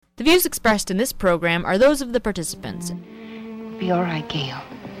The views expressed in this program are those of the participants. It'll be all right, Gail.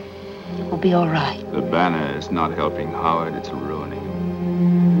 It will be all right. The banner is not helping Howard, it's ruining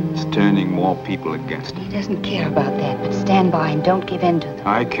him. It's turning more people against him. He doesn't care about that, but stand by and don't give in to them.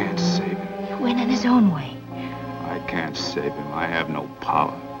 I can't save him. He'll win in his own way. I can't save him. I have no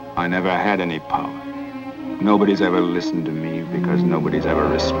power. I never had any power. Nobody's ever listened to me because nobody's ever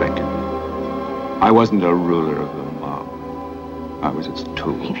respected me. I wasn't a ruler of the mob. I was its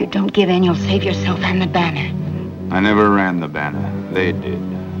tool. If you don't give in, you'll save yourself and the banner. I never ran the banner. They did.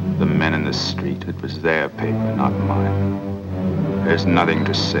 The men in the street. It was their paper, not mine. There's nothing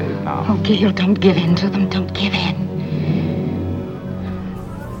to save now. Oh, Gail, don't give in to them. Don't give in.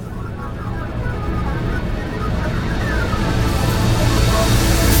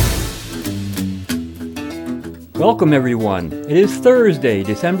 Welcome, everyone. It is Thursday,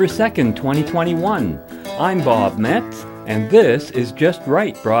 December 2nd, 2021. I'm Bob Metz, and this is Just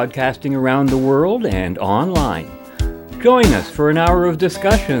Right, broadcasting around the world and online. Join us for an hour of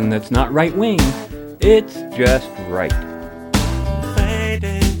discussion that's not right-wing, it's just right. Fade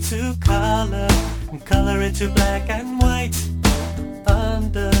into color, and color into black and white.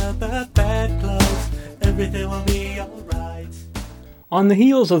 Under the bedclothes, everything will be alright. On the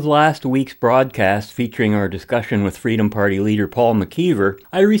heels of last week's broadcast featuring our discussion with Freedom Party leader Paul McKeever,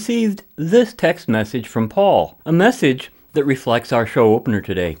 I received this text message from Paul, a message that reflects our show opener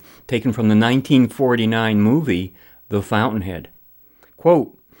today, taken from the 1949 movie The Fountainhead.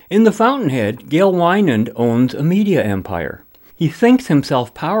 Quote, "In The Fountainhead, Gail Wynand owns a media empire. He thinks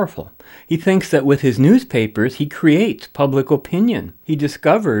himself powerful. He thinks that with his newspapers he creates public opinion. He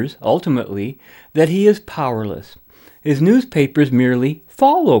discovers, ultimately, that he is powerless. His newspapers merely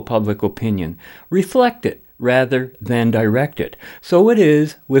follow public opinion, reflect it rather than direct it. So it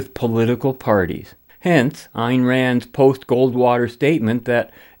is with political parties. Hence, Ayn Rand's post-Goldwater statement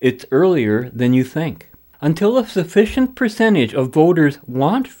that it's earlier than you think. Until a sufficient percentage of voters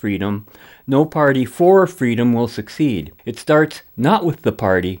want freedom, no party for freedom will succeed. It starts not with the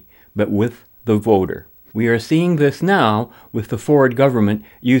party, but with the voter. We are seeing this now with the Ford government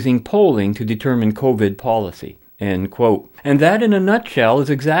using polling to determine COVID policy." End quote. And that in a nutshell is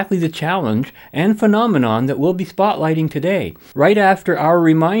exactly the challenge and phenomenon that we'll be spotlighting today, right after our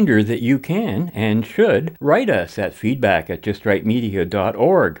reminder that you can and should write us at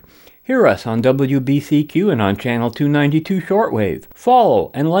feedback@justrightmedia.org. Hear us on WBCQ and on Channel 292 Shortwave.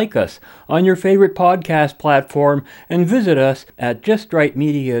 Follow and like us on your favorite podcast platform and visit us at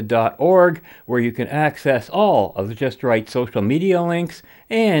justrightmedia.org, where you can access all of the Just Right social media links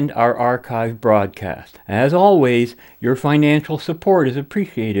and our archive broadcast. As always, your financial support is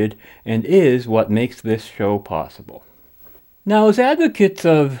appreciated and is what makes this show possible. Now, as advocates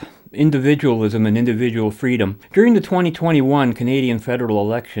of individualism and individual freedom, during the 2021 Canadian federal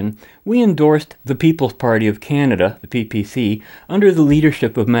election, we endorsed the People's Party of Canada, the PPC, under the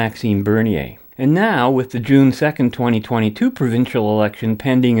leadership of Maxime Bernier. And now, with the June 2nd, 2022 provincial election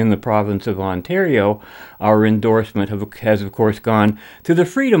pending in the province of Ontario, our endorsement has of course gone to the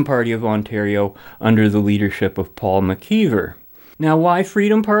Freedom Party of Ontario under the leadership of Paul McKeever. Now, why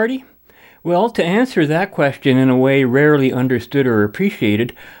Freedom Party? Well, to answer that question in a way rarely understood or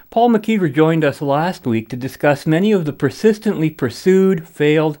appreciated, Paul McKeever joined us last week to discuss many of the persistently pursued,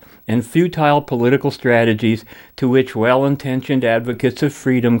 failed, and futile political strategies to which well-intentioned advocates of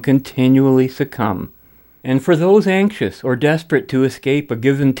freedom continually succumb. And for those anxious or desperate to escape a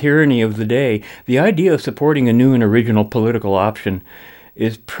given tyranny of the day, the idea of supporting a new and original political option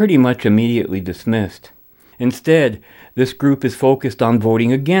is pretty much immediately dismissed. Instead, this group is focused on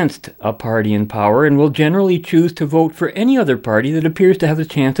voting against a party in power and will generally choose to vote for any other party that appears to have the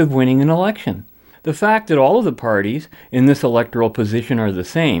chance of winning an election. The fact that all of the parties in this electoral position are the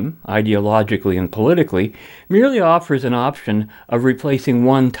same, ideologically and politically, merely offers an option of replacing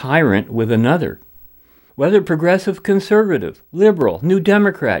one tyrant with another. Whether progressive conservative, liberal, New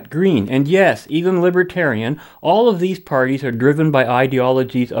Democrat, Green, and yes, even libertarian, all of these parties are driven by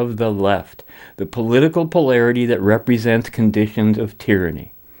ideologies of the left, the political polarity that represents conditions of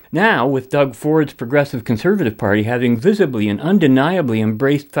tyranny. Now, with Doug Ford's Progressive Conservative Party having visibly and undeniably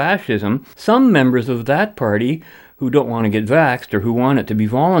embraced fascism, some members of that party who don't want to get vaxxed or who want it to be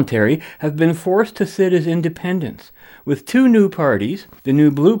voluntary have been forced to sit as independents, with two new parties, the New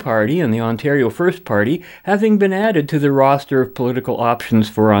Blue Party and the Ontario First Party, having been added to the roster of political options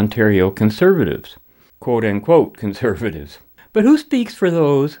for Ontario Conservatives. Quote-unquote conservatives. But who speaks for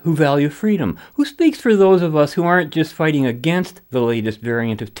those who value freedom? Who speaks for those of us who aren't just fighting against the latest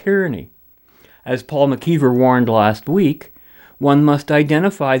variant of tyranny? As Paul McKeever warned last week, one must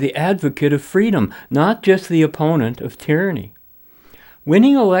identify the advocate of freedom, not just the opponent of tyranny.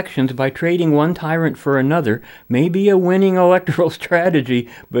 Winning elections by trading one tyrant for another may be a winning electoral strategy,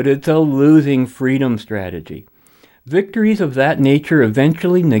 but it's a losing freedom strategy. Victories of that nature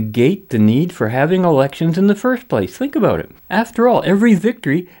eventually negate the need for having elections in the first place. Think about it. After all, every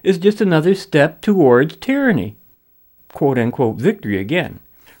victory is just another step towards tyranny. Quote-unquote victory again.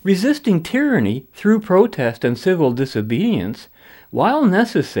 Resisting tyranny through protest and civil disobedience, while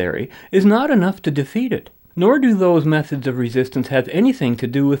necessary, is not enough to defeat it. Nor do those methods of resistance have anything to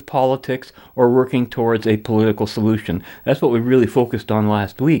do with politics or working towards a political solution. That's what we really focused on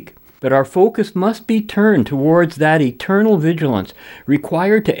last week. But our focus must be turned towards that eternal vigilance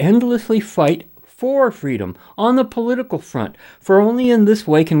required to endlessly fight for freedom on the political front, for only in this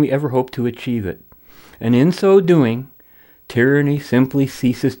way can we ever hope to achieve it. And in so doing, tyranny simply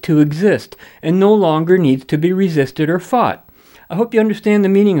ceases to exist and no longer needs to be resisted or fought. I hope you understand the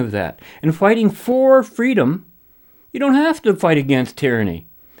meaning of that. In fighting for freedom, you don't have to fight against tyranny.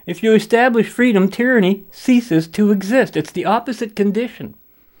 If you establish freedom, tyranny ceases to exist. It's the opposite condition.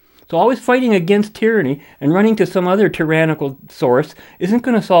 So always fighting against tyranny and running to some other tyrannical source isn't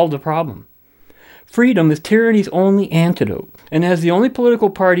going to solve the problem. Freedom is tyranny's only antidote. And as the only political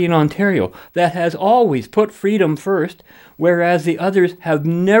party in Ontario that has always put freedom first, whereas the others have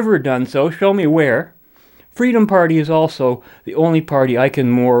never done so, show me where, Freedom Party is also the only party I can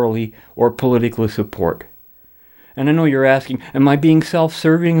morally or politically support. And I know you're asking, am I being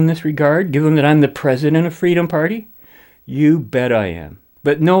self-serving in this regard, given that I'm the president of Freedom Party? You bet I am.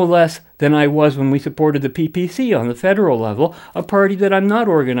 But no less than I was when we supported the PPC on the federal level, a party that I'm not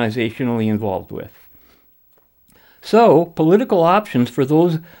organizationally involved with. So, political options for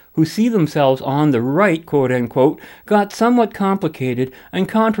those who see themselves on the right, quote-unquote, got somewhat complicated and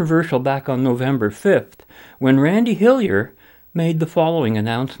controversial back on November 5th, when Randy Hillier made the following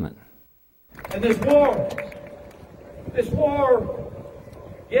announcement. And this war,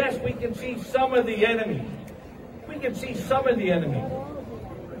 yes, we can see some of the enemy.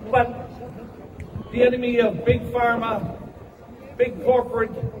 But the enemy of big pharma, big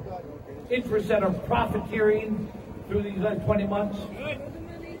corporate interests that are profiteering through these last 20 months,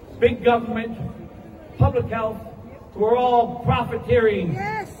 big government, public health, who are all profiteering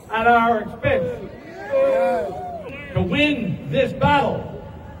at our expense. To win this battle,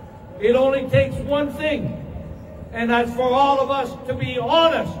 it only takes one thing, and that's for all of us to be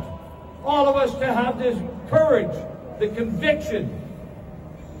honest, all of us to have this courage, the conviction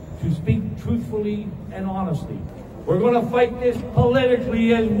to speak truthfully and honestly. We're going to fight this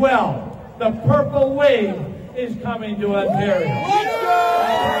politically as well. The purple wave is coming to Ontario.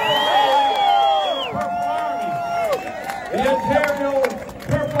 The Ontario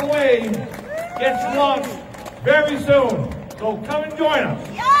Purple Wave gets launched very soon. So come and join us.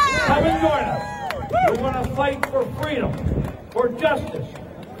 Come and join us. We're going to fight for freedom, for justice,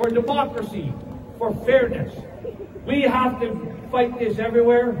 for democracy, for fairness. We have to fight this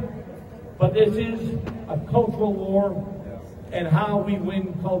everywhere, but this is a cultural war, and how we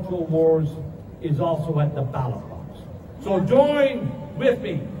win cultural wars is also at the ballot box. So join with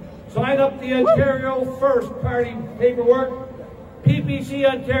me. Sign up the Ontario First Party paperwork. PPC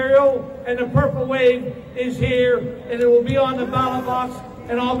Ontario and the Purple Wave is here, and it will be on the ballot box,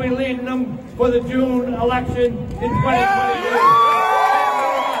 and I'll be leading them for the June election in 2023.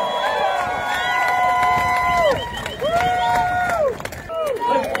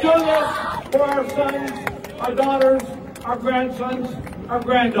 Let's do this for our sons, our daughters, our grandsons, our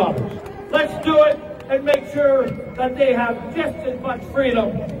granddaughters. Let's do it and make sure that they have just as much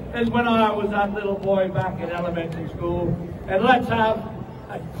freedom as when I was that little boy back in elementary school. And let's have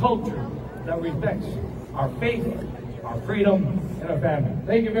a culture that respects our faith, our freedom, and our family.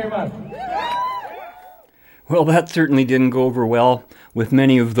 Thank you very much. Well, that certainly didn't go over well with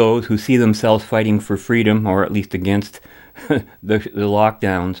many of those who see themselves fighting for freedom, or at least against the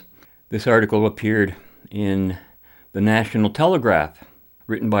lockdowns. This article appeared in the National Telegraph,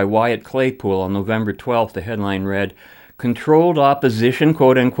 written by Wyatt Claypool on November 12th. The headline read, "Controlled opposition,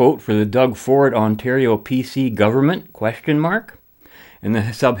 quote-unquote, for the Doug Ford Ontario PC government, question mark?" And the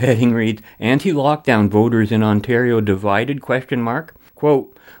subheading reads, "Anti-lockdown voters in Ontario divided, question mark?"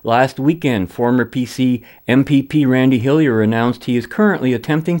 Quote, "Last weekend, former PC MPP Randy Hillier announced he is currently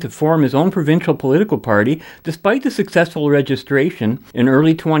attempting to form his own provincial political party despite the successful registration in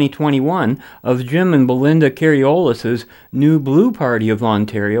early 2021 of Jim and Belinda Carriolis' New Blue Party of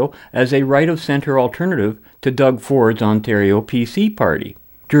Ontario as a right-of-centre alternative to Doug Ford's Ontario PC party."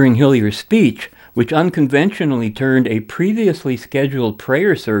 During Hillier's speech, which unconventionally turned a previously scheduled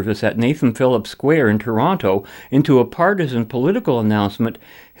prayer service at Nathan Phillips Square in Toronto into a partisan political announcement,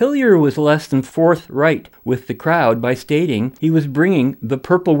 Hillier was less than forthright with the crowd by stating he was bringing the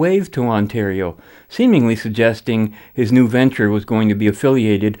Purple Wave to Ontario, seemingly suggesting his new venture was going to be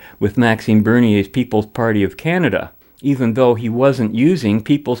affiliated with Maxime Bernier's People's Party of Canada, even though he wasn't using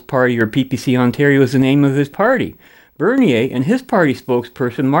People's Party or PPC Ontario as the name of his party. Bernier and his party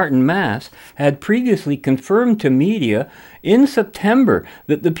spokesperson Martin Mass had previously confirmed to media in September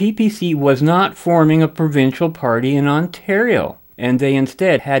that the PPC was not forming a provincial party in Ontario, and they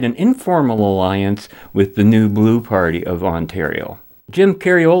instead had an informal alliance with the New Blue Party of Ontario. Jim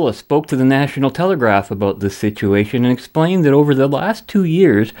Cariola spoke to the National Telegraph about this situation and explained that over the last 2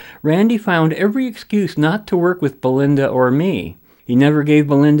 years, Randy found every excuse not to work with Belinda or me. He never gave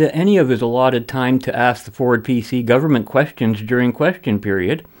Belinda any of his allotted time to ask the Ford PC government questions during question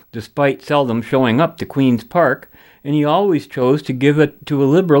period, despite seldom showing up to Queen's Park, and he always chose to give it to a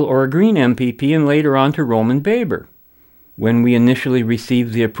Liberal or a Green MPP and later on to Roman Baber. When we initially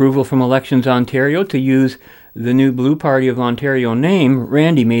received the approval from Elections Ontario to use the New Blue Party of Ontario name,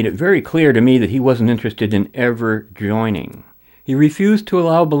 Randy made it very clear to me that he wasn't interested in ever joining. He refused to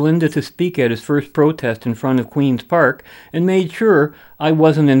allow Belinda to speak at his first protest in front of Queen's Park and made sure I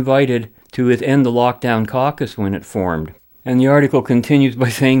wasn't invited to his End the Lockdown caucus when it formed. And the article continues by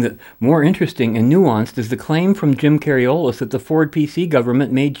saying that more interesting and nuanced is the claim from Jim Cariolis that the Ford PC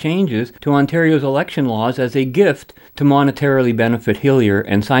government made changes to Ontario's election laws as a gift to monetarily benefit Hillier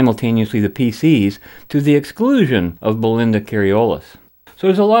and simultaneously the PCs to the exclusion of Belinda Cariolis. So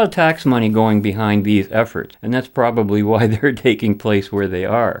there's a lot of tax money going behind these efforts, and that's probably why they're taking place where they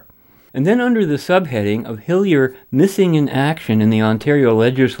are. And then under the subheading of Hillier missing in action in the Ontario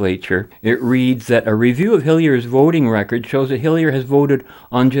legislature, it reads that a review of Hillier's voting record shows that Hillier has voted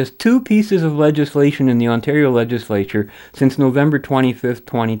on just 2 pieces of legislation in the Ontario legislature since November 25,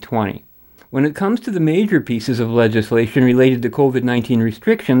 2020. When it comes to the major pieces of legislation related to COVID-19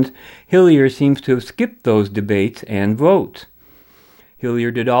 restrictions, Hillier seems to have skipped those debates and votes.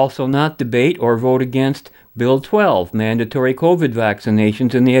 Hillier did also not debate or vote against Bill 12, Mandatory COVID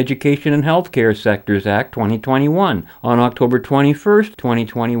Vaccinations in the Education and Healthcare Sectors Act 2021, on October 21,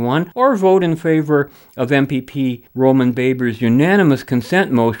 2021, or vote in favor of MPP Roman Baber's unanimous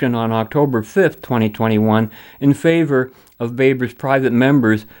consent motion on October 5, 2021, in favor of Baber's private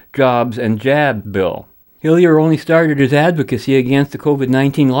members' Jobs and Jab bill. Hillier only started his advocacy against the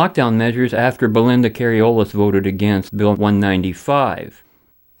COVID-19 lockdown measures after Belinda Cariolis voted against Bill 195.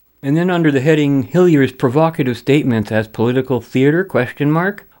 And then under the heading, Hillier's provocative statements as political theater, ?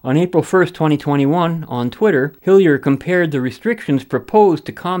 On April 1, 2021, on Twitter, Hillier compared the restrictions proposed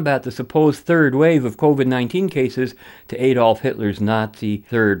to combat the supposed third wave of COVID-19 cases to Adolf Hitler's Nazi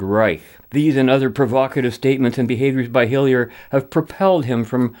Third Reich. These and other provocative statements and behaviors by Hillier have propelled him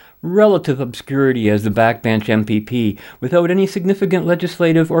from relative obscurity as the backbench MPP without any significant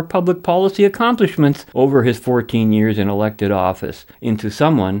legislative or public policy accomplishments over his 14 years in elected office into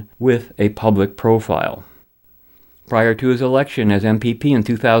someone with a public profile. Prior to his election as MPP in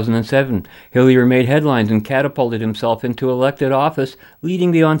 2007, Hillier made headlines and catapulted himself into elected office,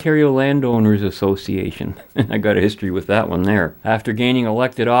 leading the Ontario Landowners Association. I got a history with that one there. After gaining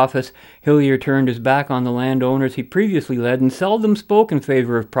elected office, Hillier turned his back on the landowners he previously led and seldom spoke in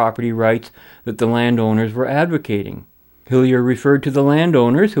favor of property rights that the landowners were advocating. Hillier referred to the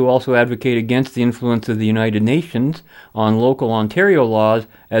landowners, who also advocate against the influence of the United Nations on local Ontario laws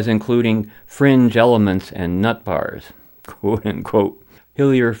as including fringe elements and nut bars, quote unquote.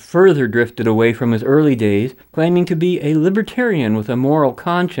 Hillier further drifted away from his early days, claiming to be a libertarian with a moral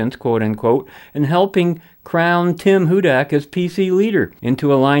conscience, quote unquote, and helping crown Tim Hudak as PC leader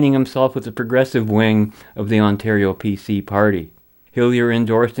into aligning himself with the progressive wing of the Ontario PC party. Hillier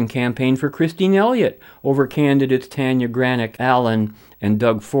endorsed and campaigned for Christine Elliott over candidates Tanya Granick Allen and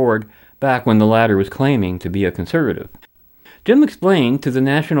Doug Ford back when the latter was claiming to be a conservative. Jim explained to the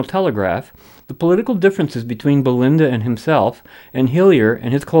National Telegraph the political differences between Belinda and himself and Hillier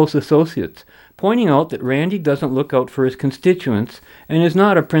and his close associates, pointing out that Randy doesn't look out for his constituents and is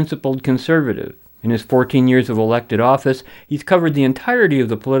not a principled conservative. In his 14 years of elected office, he's covered the entirety of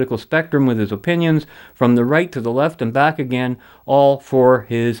the political spectrum with his opinions, from the right to the left and back again, all for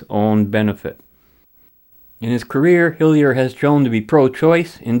his own benefit. In his career, Hillier has shown to be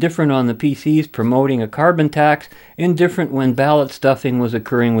pro-choice, indifferent on the PCs promoting a carbon tax, indifferent when ballot stuffing was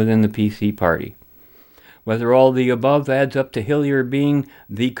occurring within the PC party. Whether all the above adds up to Hillier being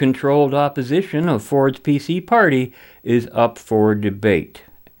the controlled opposition of Ford's PC party is up for debate.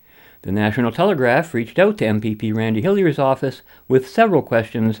 The National Telegraph reached out to MPP Randy Hillier's office with several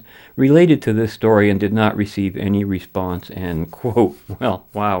questions related to this story and did not receive any response. And, quote, well,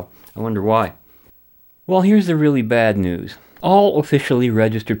 wow, I wonder why. Well, here's the really bad news. All officially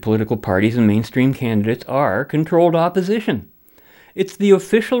registered political parties and mainstream candidates are controlled opposition. It's the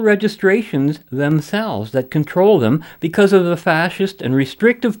official registrations themselves that control them because of the fascist and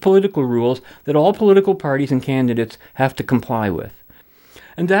restrictive political rules that all political parties and candidates have to comply with.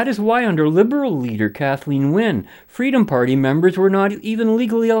 And that is why under Liberal leader Kathleen Wynne, Freedom Party members were not even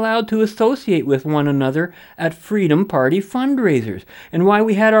legally allowed to associate with one another at Freedom Party fundraisers, and why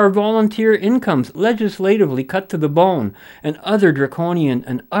we had our volunteer incomes legislatively cut to the bone, and other draconian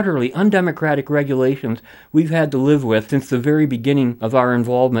and utterly undemocratic regulations we've had to live with since the very beginning of our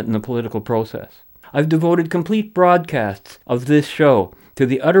involvement in the political process. I've devoted complete broadcasts of this show to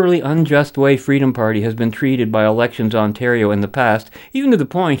the utterly unjust way Freedom Party has been treated by Elections Ontario in the past, even to the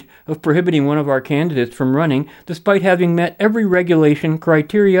point of prohibiting one of our candidates from running despite having met every regulation,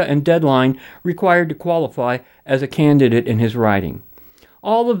 criteria, and deadline required to qualify as a candidate in his riding.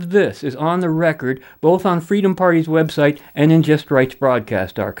 All of this is on the record, both on Freedom Party's website and in Just Right's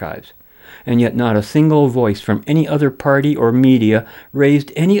broadcast archives. And yet not a single voice from any other party or media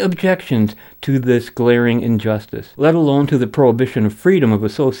raised any objections to this glaring injustice, let alone to the prohibition of freedom of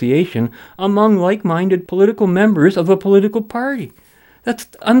association among like-minded political members of a political party. That's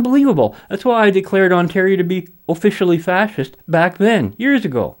unbelievable. That's why I declared Ontario to be officially fascist back then, years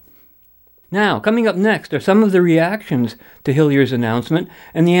ago. Now, coming up next are some of the reactions to Hillier's announcement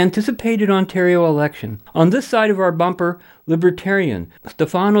and the anticipated Ontario election. On this side of our bumper, Libertarian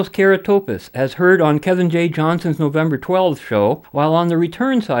Stefanos Karatopoulos, as heard on Kevin J. Johnson's November 12th show, while on the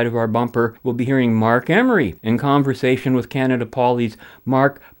return side of our bumper, we'll be hearing Mark Emery in conversation with Canada Poly's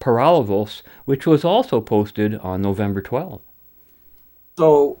Mark Paralavos, which was also posted on November 12th.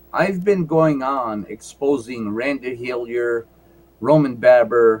 So I've been going on exposing Randy Hillier, Roman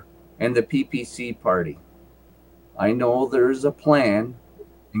Baber, and the PPC party. I know there's a plan,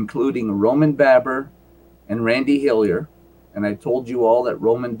 including Roman Baber and Randy Hillier, and I told you all that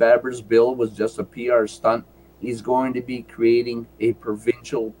Roman Baber's bill was just a PR stunt. He's going to be creating a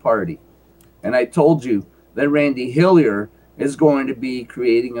provincial party. And I told you that Randy Hillier is going to be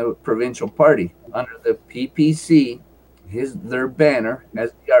creating a provincial party under the PPC, their banner,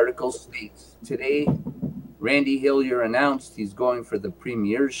 as the article states. Today, Randy Hillier announced he's going for the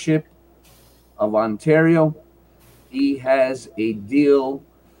premiership of Ontario. He has a deal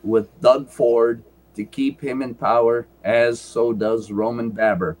with Doug Ford to keep him in power, as so does Roman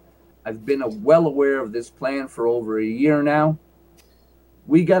Baber. I've been well aware of this plan for over a year now.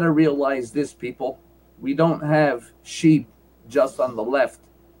 We got to realize this, people. We don't have sheep just on the left.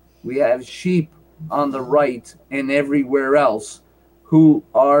 We have sheep on the right and everywhere else who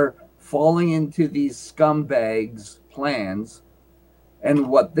are falling into these scumbags' plans and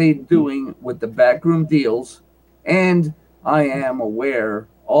what they're doing with the backroom deals. And I am aware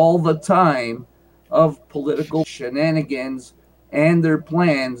all the time of political shenanigans and their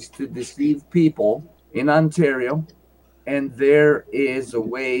plans to deceive people in Ontario. And there is a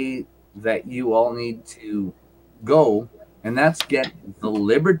way that you all need to go, and that's get the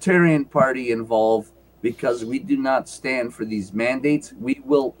Libertarian Party involved, because we do not stand for these mandates. We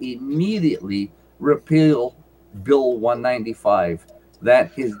will immediately repeal Bill 195.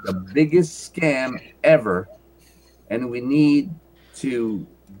 That is the biggest scam ever, and we need to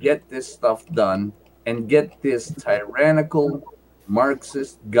get this stuff done and get this tyrannical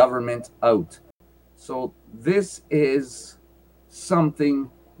Marxist government out. So this is something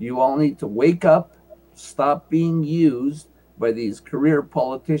you all need to wake up, stop being used by these career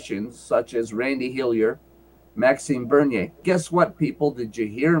politicians such as Randy Hillier, Maxime Bernier. Guess what, people? Did you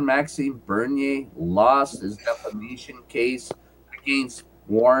hear Maxime Bernier lost his defamation case against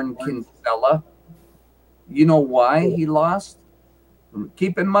Warren Kinsella? You know why he lost?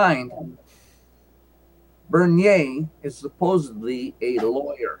 Keep in mind, Bernier is supposedly a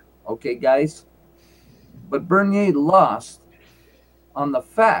lawyer, okay, guys? But Bernier lost on the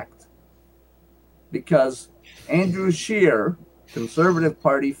fact because Andrew Scheer, Conservative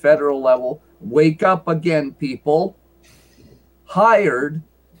Party, federal level, wake up again, people, hired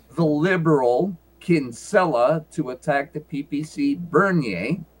the liberal Kinsella to attack the PPC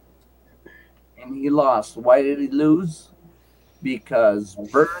Bernier, and he lost. Why did he lose? Because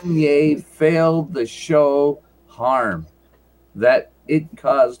Bernier failed to show harm, that it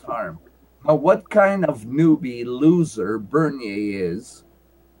caused harm. Now, what kind of newbie loser Bernier is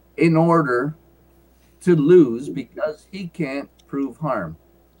in order to lose because he can't prove harm?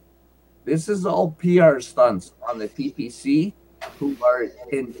 This is all PR stunts on the PPC who are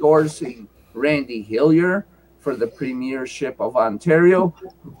endorsing Randy Hillier for the premiership of Ontario,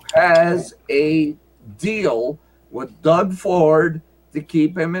 who has a deal with Doug Ford to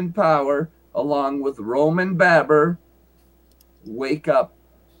keep him in power, along with Roman Baber. Wake up.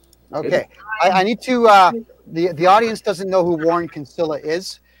 Okay, I need to. The audience doesn't know who Warren Kinsella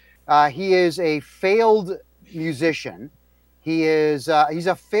is. He is a failed musician. He's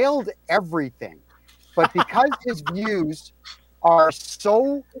a failed everything. But because his views are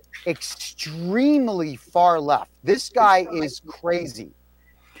so extremely far left, this guy is crazy.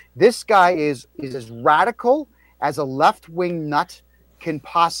 This guy is as radical as a left-wing nut can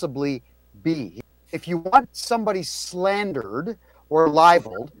possibly be. If you want somebody slandered or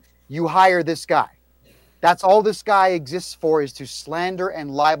libeled, you hire this guy. That's all this guy exists for, is to slander and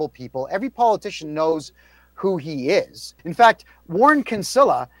libel people. Every politician knows who he is. In fact, Warren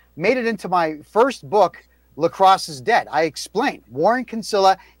Kinsella made it into my first book, Lacrosse is Dead. I explained Warren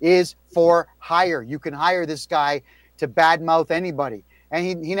Kinsella is for hire. You can hire this guy to badmouth anybody. And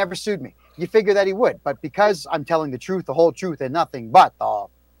he never sued me. You figure that he would. But because I'm telling the truth, the whole truth, and nothing but the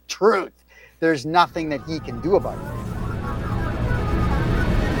truth, there's nothing that he can do about it.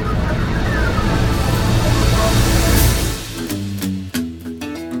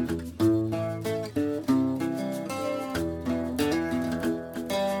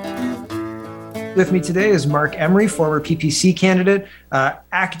 With me today is Mark Emery, former PPC candidate,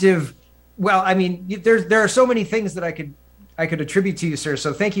 active. Well, I mean, there are so many things that I could attribute to you, sir.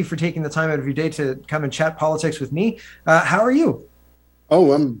 So thank you for taking the time out of your day to come and chat politics with me. How are you?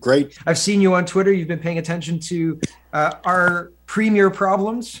 Oh, I'm great. I've seen you on Twitter. You've been paying attention to our premier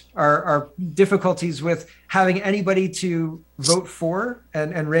problems, our difficulties with having anybody to vote for,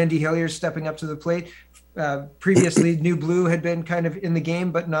 and Randy Hillier stepping up to the plate. Previously, New Blue had been kind of in the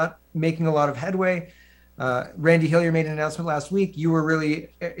game, but not making a lot of headway. Randy Hillier made an announcement last week. You were really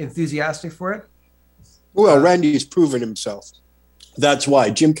enthusiastic for it. Well, Randy's proven himself. That's why.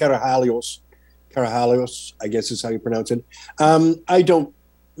 Jim Karahalios, I guess is how you pronounce it. I don't,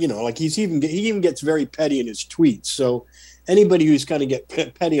 like he even gets very petty in his tweets. So anybody who's going to get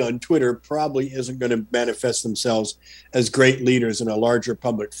petty on Twitter probably isn't going to manifest themselves as great leaders in a larger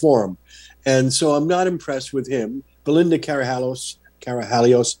public forum. And so I'm not impressed with him. Belinda Karahalios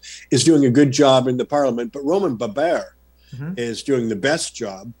is doing a good job in the parliament, but Roman Baber is doing the best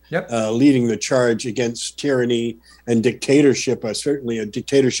job, leading the charge against tyranny and dictatorship, certainly a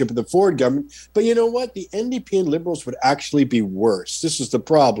dictatorship of the Ford government. But you know what? The NDP and Liberals would actually be worse. This is the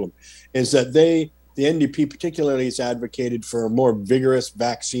problem, is that the NDP particularly has advocated for more vigorous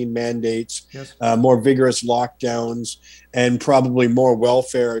vaccine mandates, more vigorous lockdowns, and probably more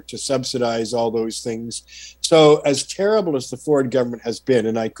welfare to subsidize all those things. So as terrible as the Ford government has been,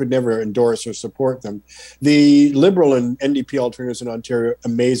 and I could never endorse or support them, the Liberal and NDP alternatives in Ontario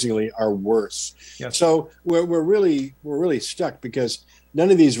amazingly are worse. Yes. So we're really stuck because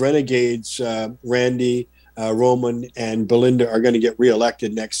none of these renegades, Randy, Roman and Belinda, are going to get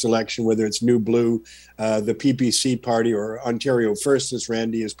reelected next election, whether it's New Blue, the PPC party, or Ontario First, as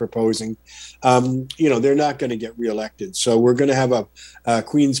Randy is proposing. They're not going to get reelected. So we're going to have a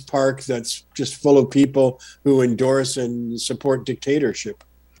Queen's Park that's just full of people who endorse and support dictatorship.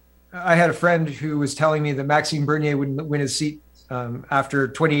 I had a friend who was telling me that Maxime Bernier wouldn't win his seat after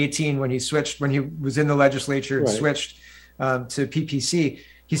 2018 when he was in the legislature and switched to PPC.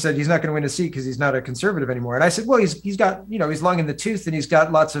 He said he's not going to win a seat because he's not a conservative anymore. And I said, well, he's got, he's long in the tooth and he's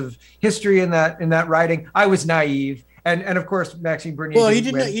got lots of history in that riding. I was naive. And of course, Maxime Bernier. Well, he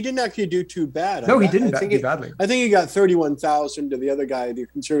didn't actually do too bad. No, he didn't do badly. I think he got 31,000 to the other guy, the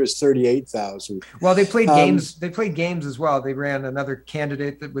conservatives, 38,000. Well, they played games. They played games as well. They ran another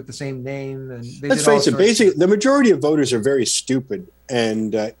candidate with the same name. And let's face it, basically, the majority of voters are very stupid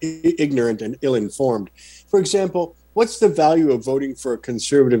and ignorant and ill-informed. For example, what's the value of voting for a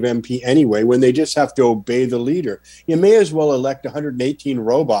conservative MP anyway when they just have to obey the leader? You may as well elect 118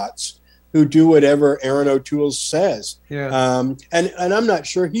 robots who do whatever Aaron O'Toole says. Yeah. And I'm not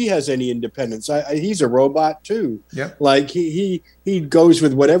sure he has any independence. He's a robot too. Yep. Like he goes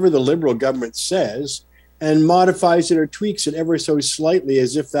with whatever the Liberal government says and modifies it or tweaks it ever so slightly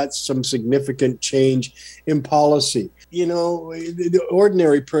as if that's some significant change in policy. The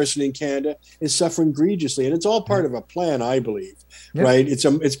ordinary person in Canada is suffering egregiously, and it's all part of a plan, I believe, right?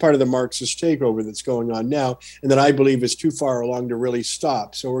 It's part of the Marxist takeover that's going on now, and that I believe is too far along to really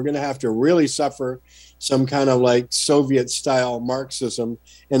stop. So we're going to have to really suffer some kind of like Soviet-style Marxism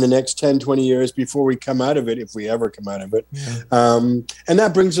in the next 10, 20 years before we come out of it, if we ever come out of it. Yeah. And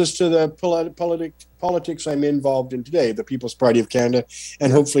that brings us to the politics I'm involved in today, the People's Party of Canada,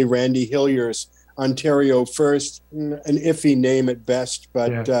 and hopefully Randy Hillier's Ontario First, an iffy name at best,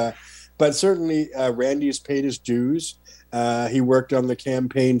 but certainly Randy's paid his dues. He worked on the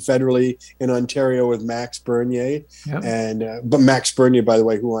campaign federally in Ontario with Max Bernier, but Max Bernier, by the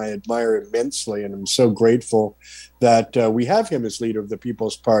way, who I admire immensely, and I'm so grateful that we have him as leader of the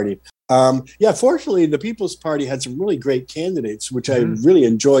People's Party. Fortunately, the People's Party had some really great candidates, which I really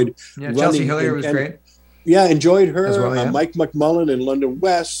enjoyed. Yeah, Chelsea Hillier was great. Yeah, enjoyed her. As well, Mike McMullen in London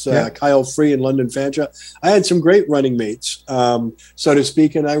West, Kyle Free in London Fanshawe. I had some great running mates, so to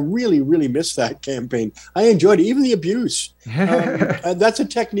speak, and I really, really missed that campaign. I enjoyed it, even the abuse. That's a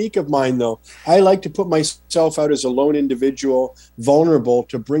technique of mine, though. I like to put myself out as a lone individual, vulnerable,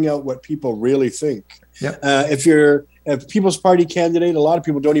 to bring out what people really think. If you're a People's Party candidate, a lot of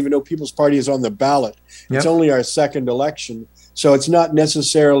people don't even know People's Party is on the ballot. It's only our second election. So it's not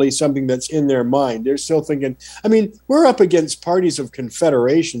necessarily something that's in their mind. They're still thinking, I mean, we're up against parties of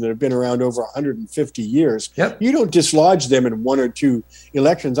confederation that have been around over 150 years. You don't dislodge them in one or two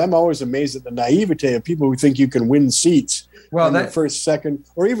elections. I'm always amazed at the naivete of people who think you can win seats in the first, second,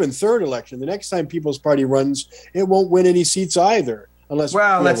 or even third election. The next time People's Party runs, it won't win any seats either. Unless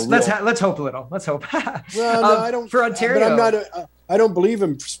let's hope a little. Let's hope. Well, no, I don't. For Ontario, but I'm not. I don't believe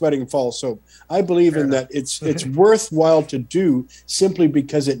in spreading false hope. I believe in that it's worthwhile to do simply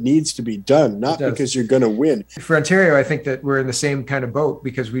because it needs to be done, not because you're going to win. For Ontario, I think that we're in the same kind of boat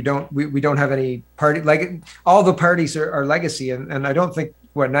because we don't have any party, like all the parties are legacy, and I don't think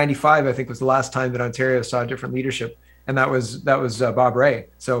 95 I think was the last time that Ontario saw different leadership, and that was Bob Rae.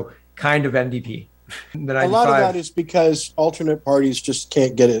 So kind of NDP. A lot of that is because alternate parties just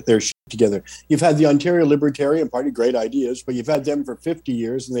can't get their shit together. You've had the Ontario Libertarian Party, great ideas, but you've had them for 50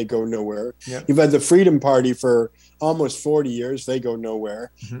 years and they go nowhere. You've had the Freedom Party for almost 40 years, they go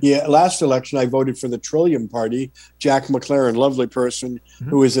nowhere. Last election, I voted for the Trillium Party, Jack McLaren, lovely person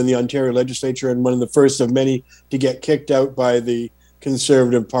who was in the Ontario legislature and one of the first of many to get kicked out by the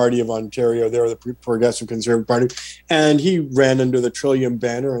Conservative Party of Ontario. They were the Progressive Conservative Party. And he ran under the Trillium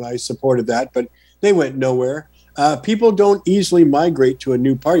banner and I supported that, but they went nowhere. People don't easily migrate to a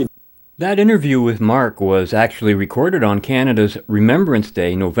new party. That interview with Mark was actually recorded on Canada's Remembrance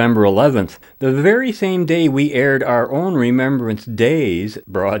Day, November 11th, the very same day we aired our own Remembrance Days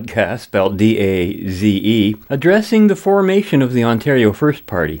broadcast, spelled D-A-Z-E, addressing the formation of the Ontario First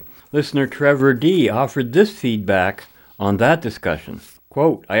Party. Listener Trevor D. offered this feedback on that discussion.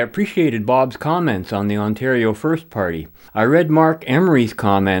 Quote, I appreciated Bob's comments on the Ontario First Party. I read Mark Emery's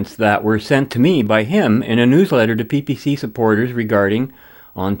comments that were sent to me by him in a newsletter to PPC supporters regarding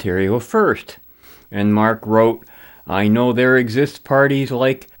Ontario First. And Mark wrote, I know there exist parties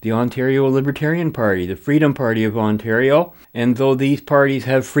like the Ontario Libertarian Party, the Freedom Party of Ontario, and though these parties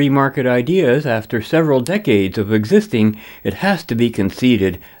have free market ideas, after several decades of existing, it has to be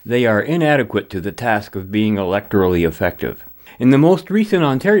conceded they are inadequate to the task of being electorally effective. In the most recent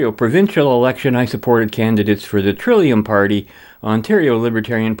Ontario provincial election, I supported candidates for the Trillium Party, Ontario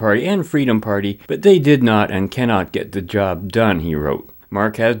Libertarian Party, and Freedom Party, but they did not and cannot get the job done, he wrote.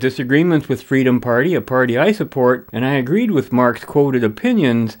 Mark has disagreements with Freedom Party, a party I support, and I agreed with Mark's quoted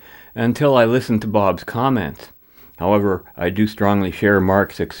opinions until I listened to Bob's comments. However, I do strongly share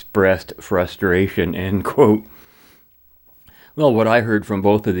Mark's expressed frustration, end quote. Well, what I heard from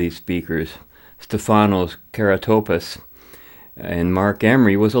both of these speakers, Stefanos Karatopoulos and Mark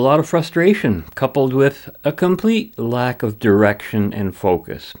Emery, was a lot of frustration, coupled with a complete lack of direction and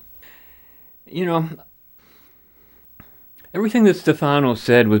focus. You know, everything that Stefanos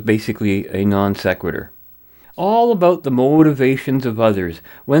said was basically a non sequitur. All about the motivations of others,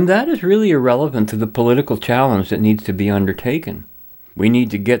 when that is really irrelevant to the political challenge that needs to be undertaken. We need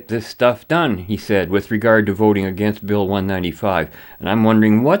to get this stuff done, he said, with regard to voting against Bill 195. And I'm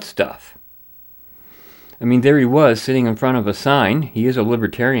wondering what stuff? I mean, there he was, sitting in front of a sign. He is a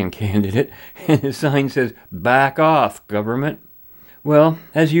Libertarian candidate, and his sign says, back off, government. Well,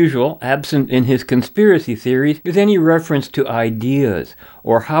 as usual, absent in his conspiracy theories is any reference to ideas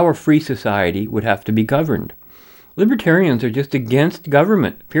or how a free society would have to be governed. Libertarians are just against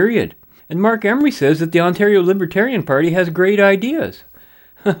government, period. And Mark Emery says that the Ontario Libertarian Party has great ideas.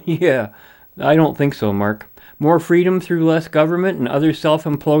 Yeah, I don't think so, Mark. More freedom through less government and other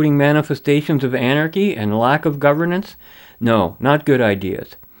self-imploding manifestations of anarchy and lack of governance? No, not good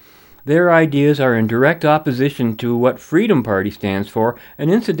ideas. Their ideas are in direct opposition to what Freedom Party stands for,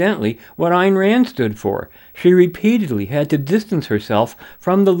 and incidentally, what Ayn Rand stood for. She repeatedly had to distance herself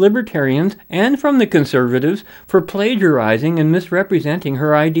from the Libertarians and from the Conservatives for plagiarizing and misrepresenting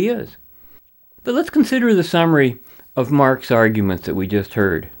her ideas. But let's consider the summary of Mark's arguments that we just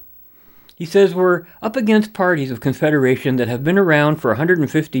heard. He says we're up against parties of confederation that have been around for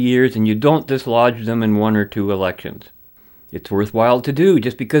 150 years and you don't dislodge them in 1 or 2 elections. It's worthwhile to do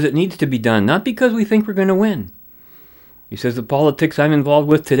just because it needs to be done, not because we think we're going to win. He says the politics I'm involved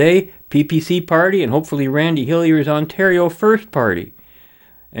with today, PPC Party, and hopefully Randy Hillier's Ontario First Party.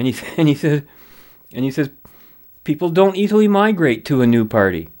 And he says people don't easily migrate to a new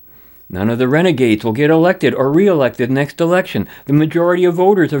party. None of the renegades will get elected or re-elected next election. The majority of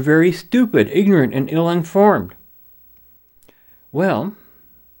voters are very stupid, ignorant, and ill-informed. Well,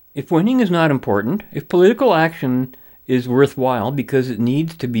 if winning is not important, if political action is worthwhile because it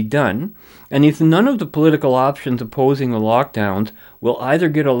needs to be done, and if none of the political options opposing the lockdowns will either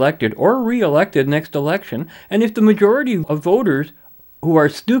get elected or re-elected next election, and if the majority of voters who are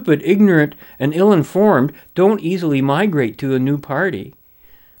stupid, ignorant, and ill-informed don't easily migrate to a new party,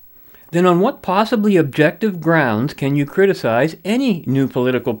 then on what possibly objective grounds can you criticize any new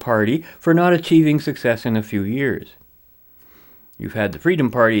political party for not achieving success in a few years? You've had the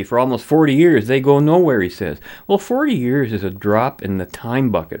Freedom Party for almost 40 years. They go nowhere, he says. Well, 40 years is a drop in the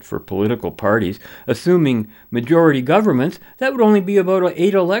time bucket for political parties. Assuming majority governments, that would only be about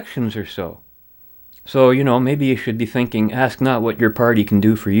 8 elections or so. So, maybe you should be thinking, ask not what your party can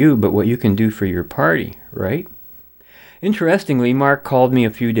do for you, but what you can do for your party, right? Interestingly, Mark called me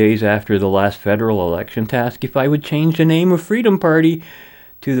a few days after the last federal election to ask if I would change the name of Freedom Party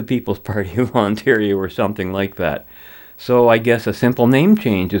to the People's Party of Ontario or something like that. So I guess a simple name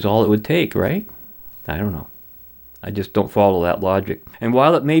change is all it would take, right? I don't know. I just don't follow that logic. And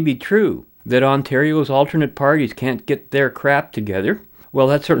while it may be true that Ontario's alternate parties can't get their crap together, well,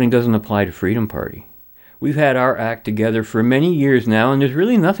 that certainly doesn't apply to Freedom Party. We've had our act together for many years now, and there's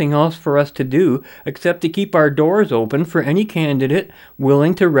really nothing else for us to do except to keep our doors open for any candidate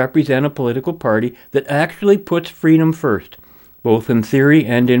willing to represent a political party that actually puts freedom first, both in theory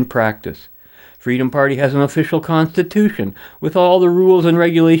and in practice. Freedom Party has an official constitution with all the rules and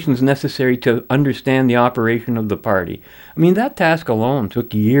regulations necessary to understand the operation of the party. I mean, that task alone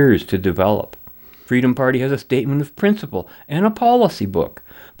took years to develop. Freedom Party has a statement of principle and a policy book.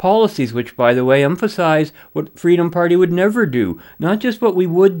 Policies which, by the way, emphasize what Freedom Party would never do, not just what we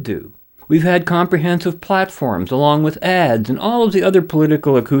would do. We've had comprehensive platforms along with ads and all of the other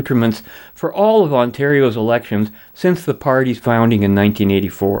political accoutrements for all of Ontario's elections since the party's founding in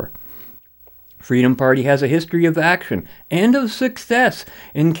 1984. Freedom Party has a history of action and of success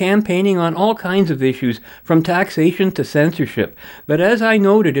in campaigning on all kinds of issues, from taxation to censorship. But as I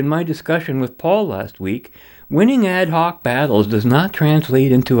noted in my discussion with Paul last week, winning ad hoc battles does not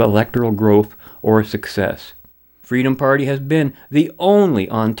translate into electoral growth or success. Freedom Party has been the only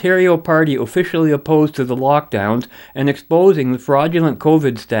Ontario party officially opposed to the lockdowns and exposing the fraudulent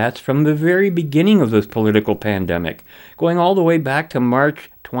COVID stats from the very beginning of this political pandemic, going all the way back to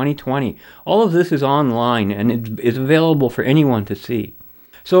March 2020. All of this is online and it is available for anyone to see.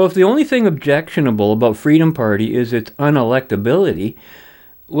 So if the only thing objectionable about Freedom Party is its unelectability,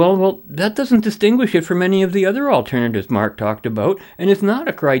 well, that doesn't distinguish it from any of the other alternatives Mark talked about, and is not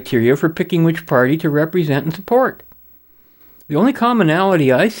a criteria for picking which party to represent and support. The only commonality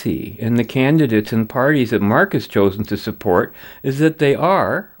I see in the candidates and parties that Mark has chosen to support is that they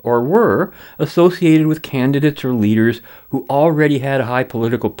are, or were, associated with candidates or leaders who already had a high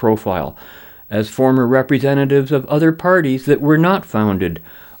political profile, as former representatives of other parties that were not founded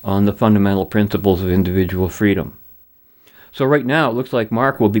on the fundamental principles of individual freedom. So right now, it looks like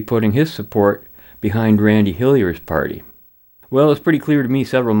Mark will be putting his support behind Randy Hillier's party. Well, it was pretty clear to me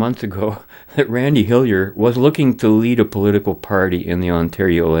several months ago that Randy Hillier was looking to lead a political party in the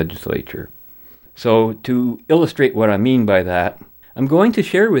Ontario legislature. So to illustrate what I mean by that, I'm going to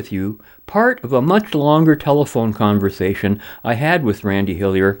share with you part of a much longer telephone conversation I had with Randy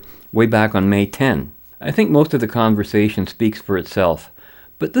Hillier way back on May 10. I think most of the conversation speaks for itself,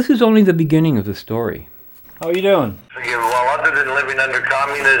 but this is only the beginning of the story. How are you doing? Yeah, well, other than living under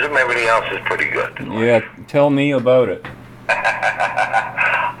communism, everything else is pretty good. Yeah, tell me about it.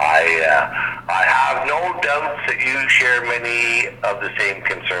 I have no doubts that you share many of the same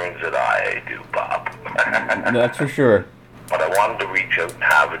concerns that I do, Bob. That's for sure. But I wanted to reach out and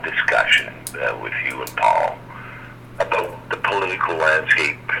have a discussion with you and Paul about the political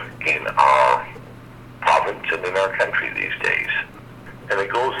landscape in our province and in our country these days. And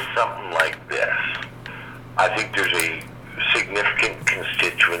it goes something like this. I think there's a significant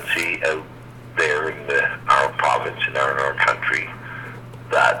constituency out there in our province and in our country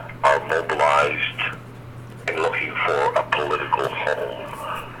that are mobilized and looking for a political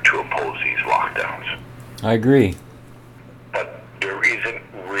home to oppose these lockdowns. I agree. But there isn't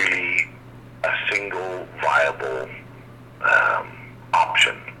really a single viable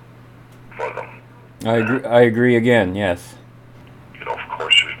option I agree again, yes. You know, of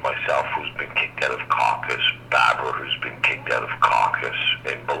course, there's myself, who's been kicked out of caucus, Babber, who's been kicked out of caucus,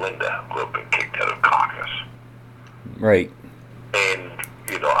 and Belinda, who have been kicked out of caucus. Right. And,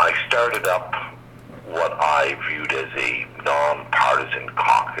 you know, I started up what I viewed as a non-partisan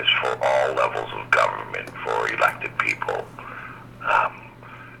caucus for all levels of government, for elected people,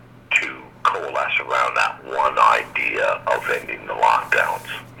 to coalesce around that one idea of ending the lockdowns.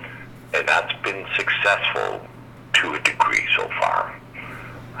 And that's been successful to a degree so far.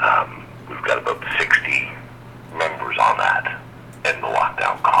 We've got about 60 members on that in the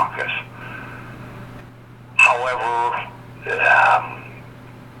lockdown caucus. However,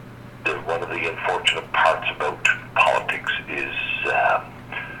 one of the unfortunate parts about politics is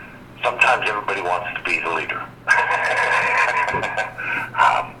sometimes everybody wants to be the leader.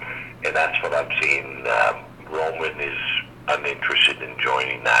 And that's what I'm seeing. Roman is uninterested in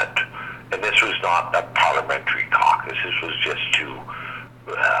joining that. And this was not a parliamentary caucus. This was just to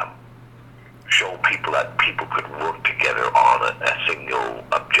show people that people could work together on a single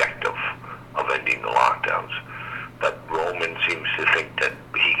objective of ending the lockdowns. But Roman seems to think that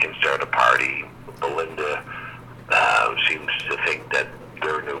he can start a party. Belinda seems to think that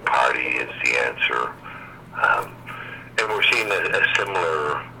their new party is the answer. And we're seeing a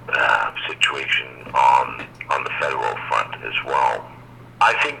similar situation on the federal front as well.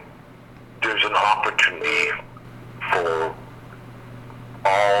 I think there's an opportunity for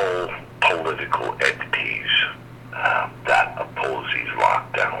all political entities that oppose these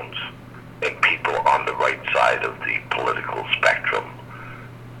lockdowns and people on the right side of the political spectrum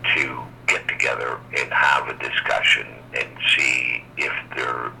to get together and have a discussion and see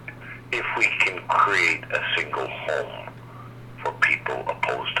if we can create a single home for people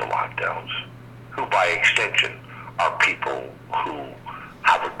opposed to lockdowns, who by extension are people who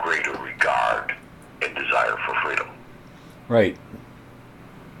have a greater regard and desire for freedom. Right.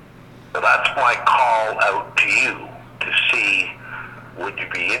 So that's my call out to you to see, would you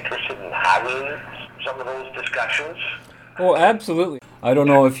be interested in having some of those discussions? Oh, absolutely. I don't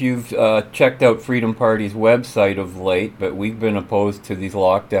know if you've checked out Freedom Party's website of late, but we've been opposed to these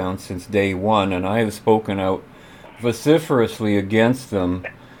lockdowns since day one, and I have spoken out vociferously against them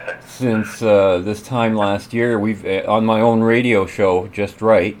since this time last year. We've on my own radio show, Just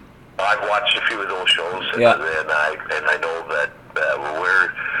Right. I've watched a few of those shows, yeah. and I know that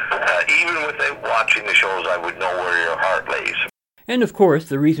even without watching the shows, I would know where your heart lays. And of course,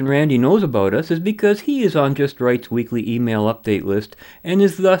 the reason Randy knows about us is because he is on Just Right's weekly email update list and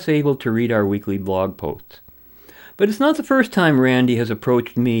is thus able to read our weekly blog posts. But it's not the first time Randy has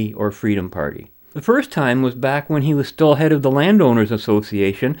approached me or Freedom Party. The first time was back when he was still head of the Landowners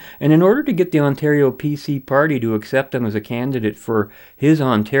Association, and in order to get the Ontario PC Party to accept him as a candidate for his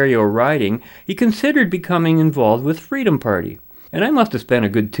Ontario riding, he considered becoming involved with Freedom Party. And I must have spent a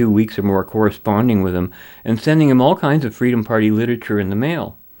good 2 weeks or more corresponding with him and sending him all kinds of Freedom Party literature in the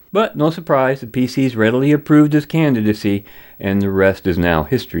mail. But no surprise, the PCs readily approved his candidacy, and the rest is now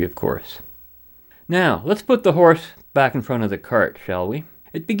history, of course. Now, let's put the horse back in front of the cart, shall we?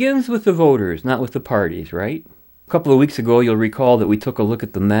 It begins with the voters, not with the parties, right? A couple of weeks ago, you'll recall that we took a look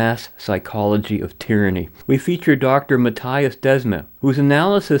at the mass psychology of tyranny. We featured Dr. Matthias Desmet, whose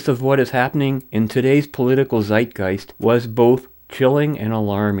analysis of what is happening in today's political zeitgeist was both chilling and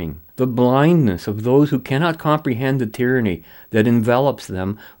alarming. The blindness of those who cannot comprehend the tyranny that envelops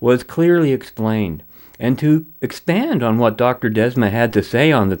them was clearly explained. And to expand on what Dr. Desmet had to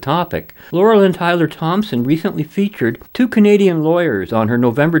say on the topic, Laurel and Tyler Thompson recently featured two Canadian lawyers on her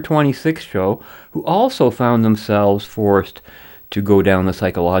November 26th show who also found themselves forced to go down the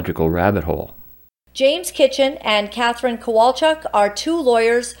psychological rabbit hole. James Kitchen and Catherine Kowalchuk are two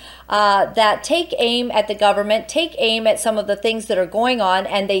lawyers that take aim at the government, take aim at some of the things that are going on,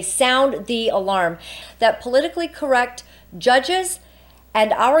 and they sound the alarm that politically correct judges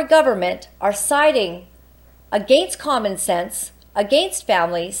and our government are siding against common sense, against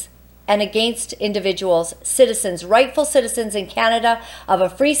families, and against individuals, citizens, rightful citizens in Canada of a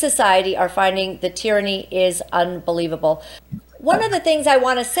free society are finding the tyranny is unbelievable. One of the things I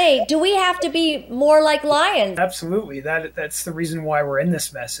want to say, do we have to be more like lions? Absolutely. That's the reason why we're in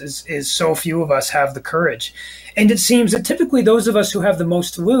this mess, is so few of us have the courage. And it seems that typically those of us who have the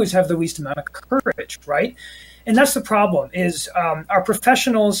most to lose have the least amount of courage, right? And that's the problem, is our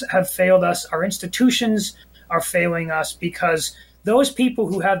professionals have failed us. Our institutions are failing us because those people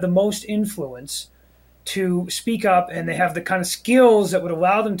who have the most influence to speak up and they have the kind of skills that would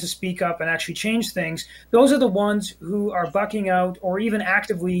allow them to speak up and actually change things, those are the ones who are bucking out or even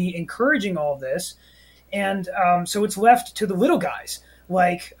actively encouraging all of this. And so it's left to the little guys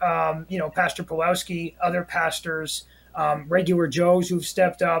like, Pastor Pawlowski, other pastors, regular Joes who've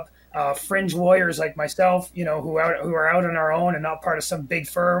stepped up, fringe lawyers like myself, who are out on our own and not part of some big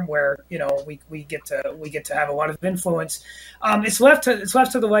firm where, we get to have a lot of influence. It's left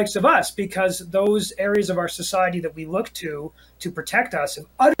to the likes of us, because those areas of our society that we look to protect us have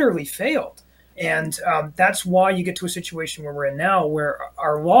utterly failed. And that's why you get to a situation where we're in now, where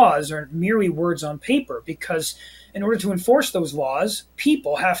our laws are merely words on paper, because in order to enforce those laws,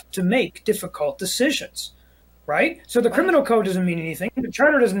 people have to make difficult decisions. Right? So the criminal code doesn't mean anything. The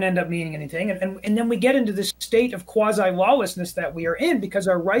charter doesn't end up meaning anything. And then we get into this state of quasi-lawlessness that we are in, because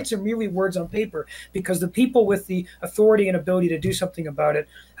our rights are merely words on paper, because the people with the authority and ability to do something about it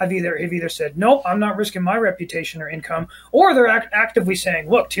have either said, no, I'm not risking my reputation or income, or they're actively saying,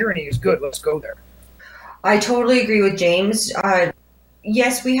 look, tyranny is good. Let's go there. I totally agree with James.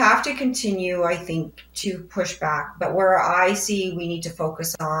 Yes, we have to continue, I think, to push back. But where I see we need to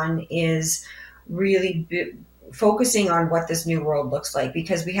focus on is really focusing on what this new world looks like,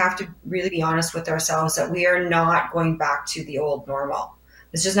 because we have to really be honest with ourselves that we are not going back to the old normal.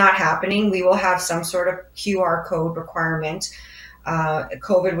 This is not happening. We will have some sort of QR code requirement.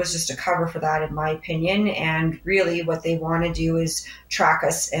 COVID was just a cover for that, in my opinion. And really what they want to do is track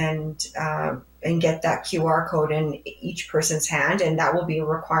us and get that QR code in each person's hand. And that will be a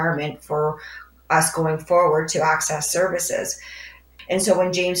requirement for us going forward to access services. And so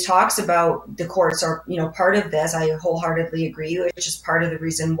when James talks about the courts are, part of this, I wholeheartedly agree. It's just part of the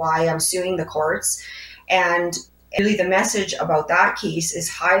reason why I'm suing the courts. And really the message about that case is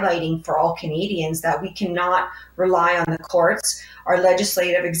highlighting for all Canadians that we cannot rely on the courts. Our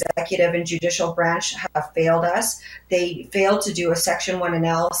legislative, executive, and judicial branch have failed us. They failed to do a Section 1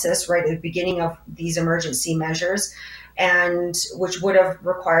 analysis right at the beginning of these emergency measures, and which would have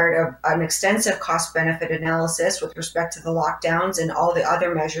required an extensive cost-benefit analysis with respect to the lockdowns and all the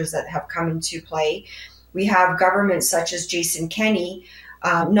other measures that have come into play. We have governments such as Jason Kenney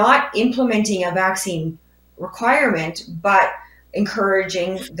not implementing a vaccine requirement, but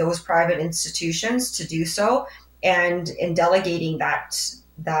encouraging those private institutions to do so, and in delegating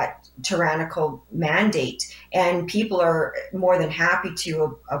that tyrannical mandate. And people are more than happy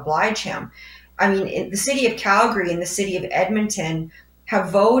to oblige him. I mean, in the city of Calgary and the city of Edmonton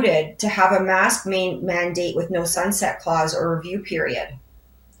have voted to have a mask mandate with no sunset clause or review period.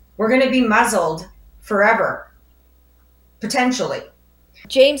 We're going to be muzzled forever, potentially.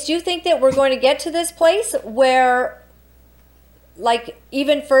 James, do you think that we're going to get to this place where, like,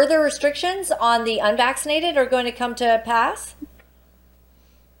 even further restrictions on the unvaccinated are going to come to pass?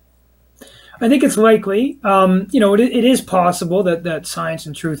 I think it's likely. It is possible that science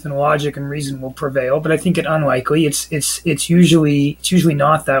and truth and logic and reason will prevail, but I think it's unlikely. It's usually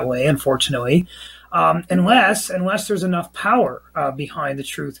not that way, unfortunately, unless there's enough power behind the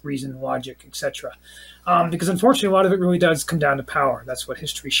truth, reason, logic, etc. Because unfortunately, a lot of it really does come down to power. That's what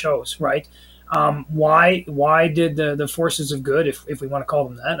history shows, right? Why did the forces of good, if we want to call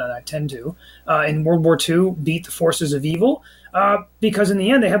them that, and I tend to, in World War II beat the forces of evil? Because in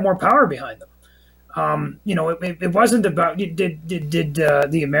the end, they had more power behind them. It wasn't about did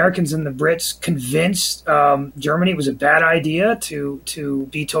the Americans and the Brits convince Germany it was a bad idea to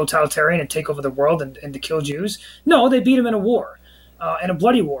be totalitarian and take over the world and to kill Jews? No, they beat them in a war, in a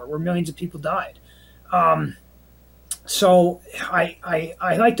bloody war where millions of people died. So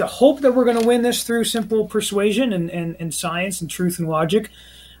I like to hope that we're going to win this through simple persuasion and science and truth and logic.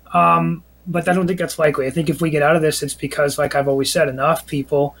 But I don't think that's likely. I think if we get out of this, it's because, like I've always said, enough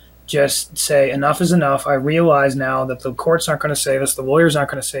people just say enough is enough. I realize now that the courts aren't going to save us. The lawyers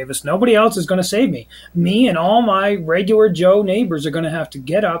aren't going to save us. Nobody else is going to save me. Me and all my regular Joe neighbors are going to have to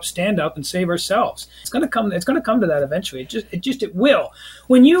get up, stand up, and save ourselves. It's going to come. It's going to come to that eventually. It will.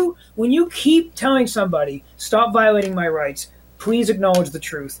 When you keep telling somebody, stop violating my rights, please acknowledge the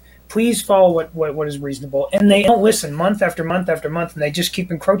truth, please follow what is reasonable, and they don't listen month after month after month, and they just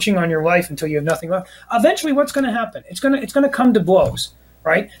keep encroaching on your life until you have nothing left. Eventually, what's going to happen? It's going to come to blows.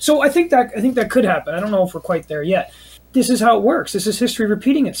 Right? So I think that could happen. I don't know if we're quite there yet. This is how it works. This is history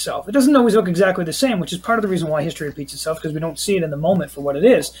repeating itself. It doesn't always look exactly the same, which is part of the reason why history repeats itself, because we don't see it in the moment for what it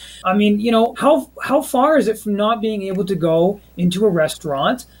is. I mean, how far is it from not being able to go into a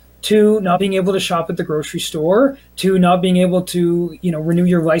restaurant to not being able to shop at the grocery store to not being able to, renew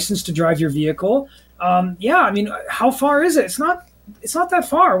your license to drive your vehicle? How far is it? It's not that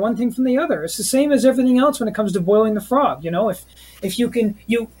far, one thing from the other. It's the same as everything else when it comes to boiling the frog. If you can,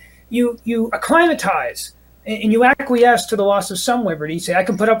 you acclimatize and you acquiesce to the loss of some liberty, say, I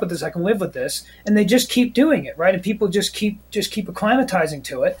can put up with this, I can live with this, and they just keep doing it, right? And people just keep acclimatizing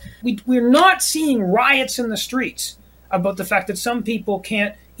to it. We're not seeing riots in the streets. about the fact that some people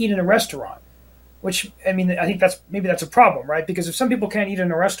can't eat in a restaurant. Which, I mean, I think that's a problem, right? Because if some people can't eat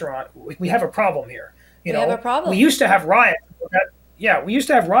in a restaurant, we have a problem here. We have a problem. We used to have riots. We used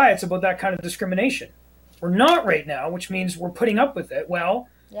to have riots about that kind of discrimination. We're not right now, which means we're putting up with it. Well,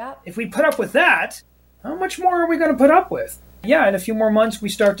 if we put up with that, how much more are we going to put up with? Yeah, in a few more months, we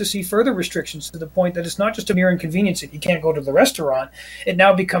start to see further restrictions to the point that it's not just a mere inconvenience that you can't go to the restaurant. It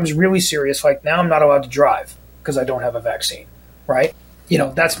now becomes really serious. Like, now I'm not allowed to drive because I don't have a vaccine, right?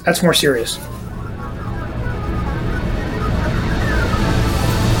 That's more serious.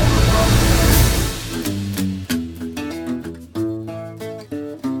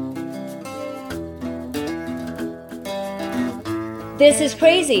 This is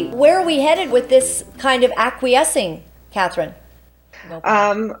crazy. Where are we headed with this kind of acquiescing, Catherine?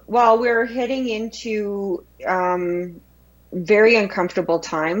 Well, we're heading into very uncomfortable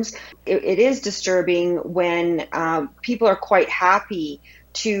times. It is disturbing when people are quite happy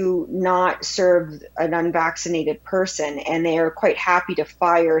to not serve an unvaccinated person, and they are quite happy to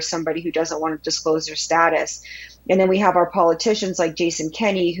fire somebody who doesn't want to disclose their status. And then we have our politicians like Jason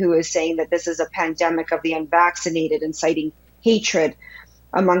Kenney, who is saying that this is a pandemic of the unvaccinated, inciting hatred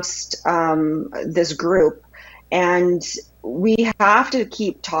amongst this group. And we have to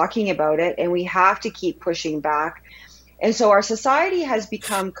keep talking about it, and we have to keep pushing back. And so our society has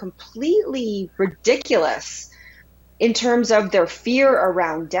become completely ridiculous in terms of their fear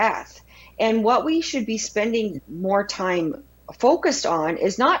around death. And what we should be spending more time focused on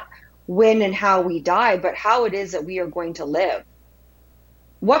is not when and how we die, but how it is that we are going to live.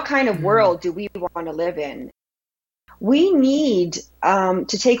 What kind of world do we want to live in? We need to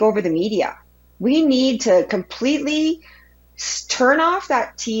take over the media. We need to completely turn off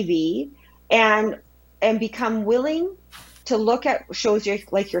that TV and become willing to look at shows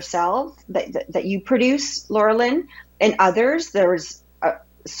like yourself that you produce, Laura Lynn, and others. There's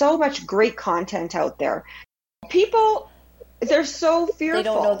so much great content out there. People, they're so fearful. They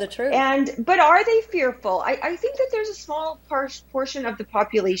don't know the truth. But are they fearful? I think that there's a small portion of the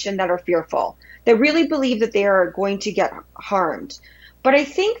population that are fearful, that really believe that they are going to get harmed. But I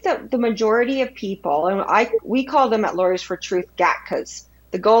think that the majority of people, and we call them at Lawyers for Truth GATKAs,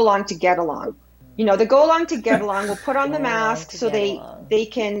 the go along to get along. The go along to get along will put on the mask so they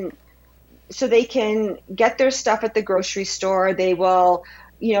can get their stuff at the grocery store. They will,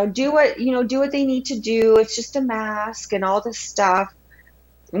 do what they need to do. It's just a mask and all this stuff.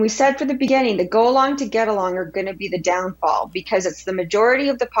 And we said from the beginning, the go along to get along are going to be the downfall, because it's the majority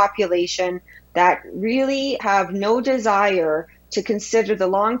of the population that really have no desire to consider the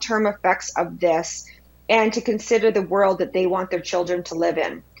long-term effects of this and to consider the world that they want their children to live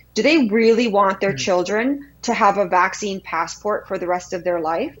in. Do they really want their children to have a vaccine passport for the rest of their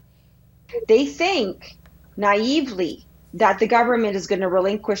life? They think naively that the government is going to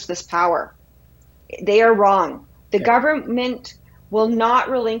relinquish this power. They are wrong. The government will not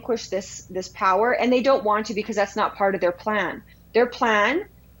relinquish this power, and they don't want to, because that's not part of their plan. Their plan,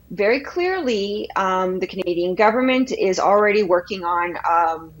 very clearly, the Canadian government is already working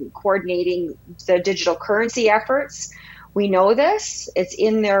on coordinating the digital currency efforts. We know this. It's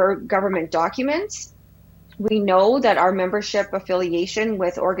in their government documents. We know that our membership affiliation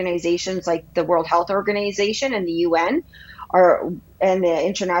with organizations like the World Health Organization and the UN and the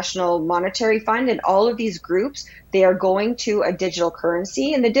International Monetary Fund and all of these groups, they are going to a digital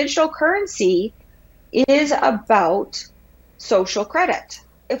currency. And the digital currency is about social credit.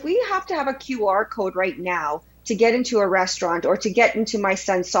 If we have to have a QR code right now to get into a restaurant or to get into my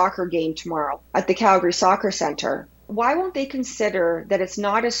son's soccer game tomorrow at the Calgary Soccer Centre, why won't they consider that it's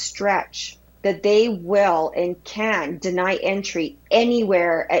not a stretch that they will and can deny entry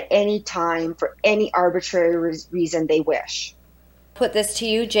anywhere at any time for any arbitrary reason they wish? Put this to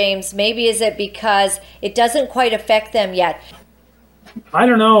you, James. Maybe is it because it doesn't quite affect them yet? I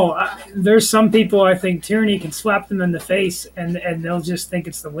don't know. There's some people, I think tyranny can slap them in the face and they'll just think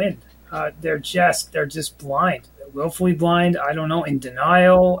it's the wind. They're just blind, willfully blind. I don't know, in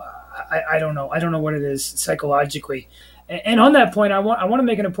denial. I don't know. I don't know what it is psychologically. And on that point, I want to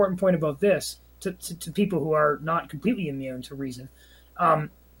make an important point about this to people who are not completely immune to reason.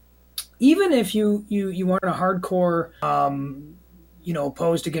 Even if you aren't a hardcore,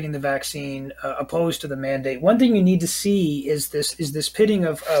 opposed to getting the vaccine, opposed to the mandate, one thing you need to see is this pitting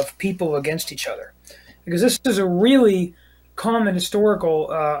of people against each other, because this is a really common historical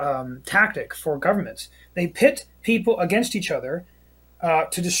tactic for governments. They pit people against each other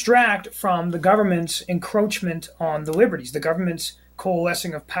to distract from the government's encroachment on the liberties, the government's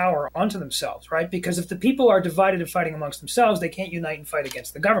coalescing of power onto themselves, right? Because if the people are divided and fighting amongst themselves, they can't unite and fight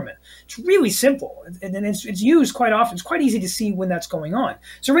against the government. It's really simple, and it's used quite often. It's quite easy to see when that's going on.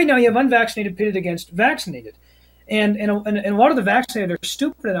 So right now you have unvaccinated pitted against vaccinated, and a lot of the vaccinated are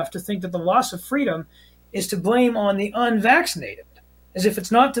stupid enough to think that the loss of freedom is to blame on the unvaccinated, as if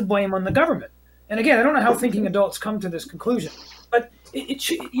it's not to blame on the government. And again, I don't know how thinking adults come to this conclusion, but it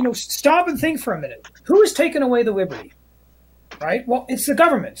should, stop and think for a minute. Who has taken away the liberty? Right? Well, it's the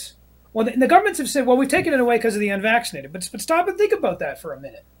governments. Well, the governments have said, well, we've taken it away because of the unvaccinated. But stop and think about that for a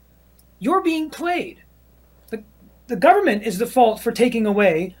minute. You're being played. The government is the fault for taking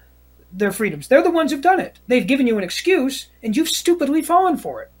away their freedoms. They're the ones who've done it. They've given you an excuse, and you've stupidly fallen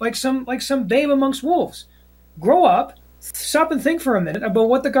for it, like some babe amongst wolves. Grow up, stop and think for a minute about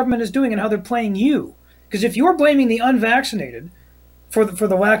what the government is doing and how they're playing you. Because if you're blaming the unvaccinated for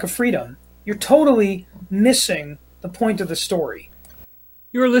the lack of freedom, you're totally missing the point of the story.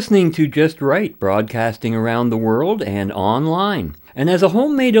 You're listening to Just Right, broadcasting around the world and online. And as a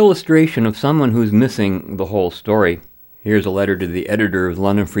homemade illustration of someone who's missing the whole story, here's a letter to the editor of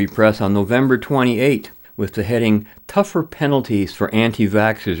London Free Press on November 28 with the heading Tougher Penalties for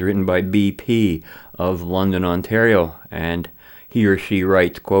Anti-Vaxxers, written by BP of London, Ontario. And he or she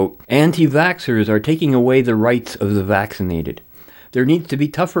writes, quote, "Anti-vaxxers are taking away the rights of the vaccinated. There needs to be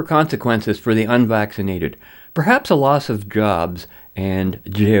tougher consequences for the unvaccinated. Perhaps a loss of jobs and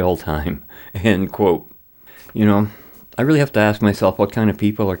jail time," end quote. I really have to ask myself what kind of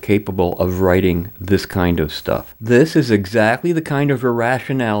people are capable of writing this kind of stuff. This is exactly the kind of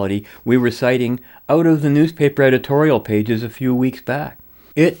irrationality we were citing out of the newspaper editorial pages a few weeks back.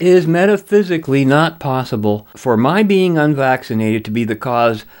 It is metaphysically not possible for my being unvaccinated to be the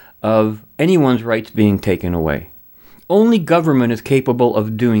cause of anyone's rights being taken away. Only government is capable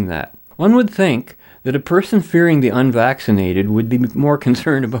of doing that. One would think that a person fearing the unvaccinated would be more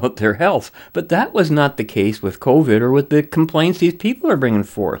concerned about their health, but that was not the case with COVID or with the complaints these people are bringing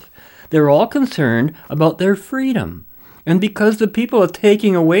forth. They're all concerned about their freedom. And because the people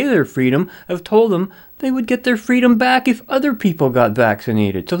taking away their freedom have told them they would get their freedom back if other people got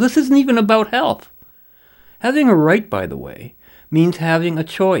vaccinated. So this isn't even about health. Having a right, by the way, means having a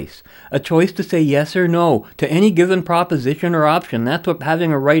choice to say yes or no to any given proposition or option. That's what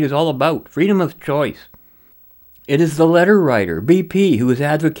having a right is all about, freedom of choice. It is the letter writer, BP, who is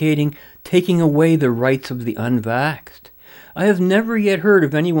advocating taking away the rights of the unvaxxed. I have never yet heard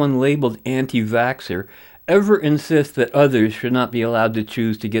of anyone labeled anti-vaxxer ever insist that others should not be allowed to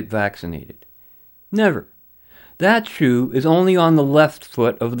choose to get vaccinated. Never. That shoe is only on the left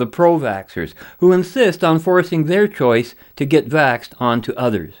foot of the pro-vaxxers, who insist on forcing their choice to get vaxxed onto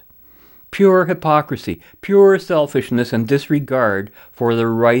others. Pure hypocrisy, pure selfishness, and disregard for the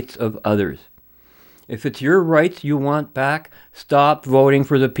rights of others. If it's your rights you want back, stop voting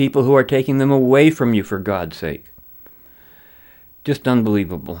for the people who are taking them away from you, for God's sake. Just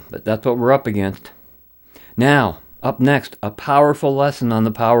unbelievable, but that's what we're up against. Now, up next, a powerful lesson on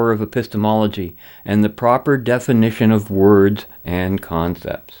the power of epistemology and the proper definition of words and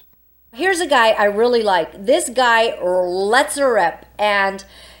concepts. Here's a guy I really like. This guy lets her rip, and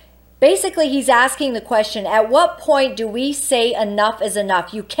basically he's asking the question, at what point do we say enough is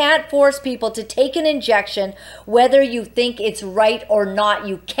enough? You can't force people to take an injection whether you think it's right or not.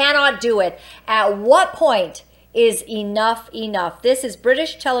 You cannot do it. At what point is enough enough? This is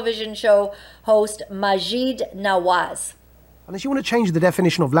British television show host Majid Nawaz. Unless you want to change the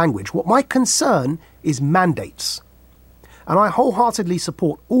definition of language, what my concern is mandates. And I wholeheartedly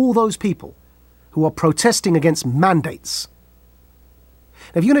support all those people who are protesting against mandates.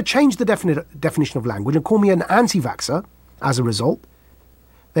 Now, if you're going to change the definition of language and call me an anti-vaxxer as a result,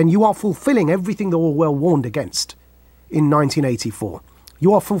 then you are fulfilling everything that Orwell warned against in 1984.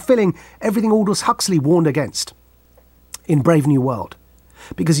 You are fulfilling everything Aldous Huxley warned against in Brave New World,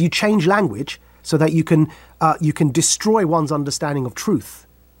 because you change language so that you can destroy one's understanding of truth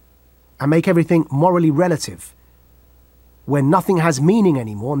and make everything morally relative, where nothing has meaning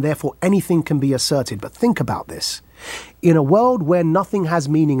anymore and therefore anything can be asserted. But think about this. In a world where nothing has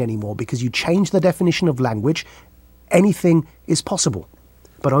meaning anymore because you change the definition of language, anything is possible,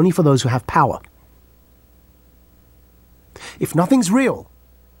 but only for those who have power. If nothing's real,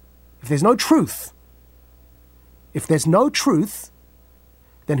 if there's no truth,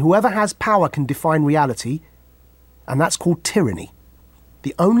 then whoever has power can define reality, and that's called tyranny.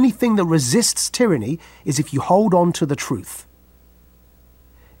 The only thing that resists tyranny is if you hold on to the truth.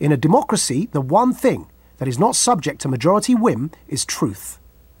 In a democracy, the one thing that is not subject to majority whim is truth.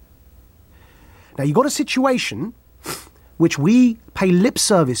 Now, you've got a situation which we pay lip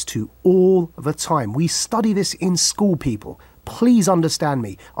service to all the time. We study this in school, people. Please understand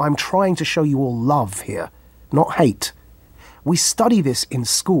me. I'm trying to show you all love here, not hate. We study this in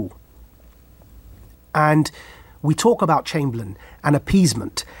school. And we talk about Chamberlain and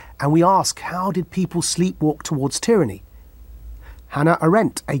appeasement, and we ask, how did people sleepwalk towards tyranny? Hannah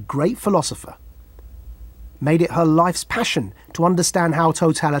Arendt, a great philosopher, made it her life's passion to understand how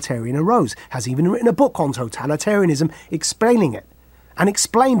totalitarian arose, has even written a book on totalitarianism explaining it, and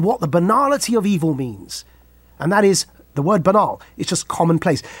explained what the banality of evil means. And that is, the word banal, it's just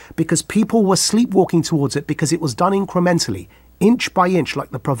commonplace, because people were sleepwalking towards it because it was done incrementally, inch by inch,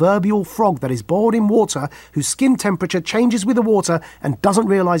 like the proverbial frog that is boiled in water, whose skin temperature changes with the water and doesn't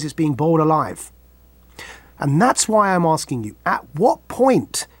realise it's being boiled alive. And that's why I'm asking you, at what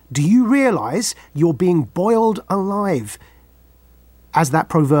point do you realise you're being boiled alive as that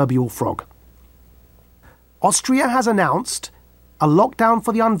proverbial frog? Austria has announced a lockdown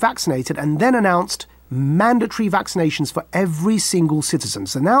for the unvaccinated and then announced mandatory vaccinations for every single citizen.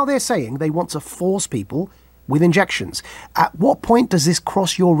 So now they're saying they want to force people with injections. At what point does this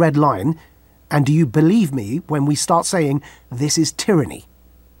cross your red line? And do you believe me when we start saying this is tyranny?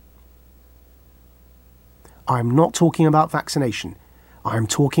 I'm not talking about vaccination. I'm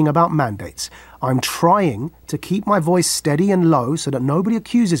talking about mandates. I'm trying to keep my voice steady and low so that nobody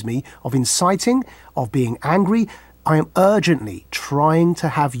accuses me of inciting, of being angry. I am urgently trying to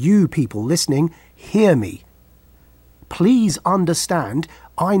have you people listening hear me. Please understand,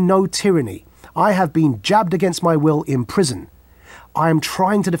 I know tyranny. I have been jabbed against my will in prison. I am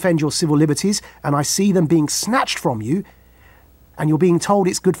trying to defend your civil liberties, and I see them being snatched from you, and you're being told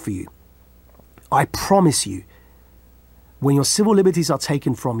it's good for you. I promise you, when your civil liberties are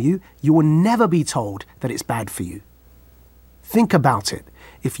taken from you, you will never be told that it's bad for you. Think about it.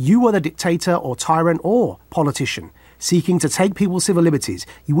 If you were the dictator or tyrant or politician seeking to take people's civil liberties,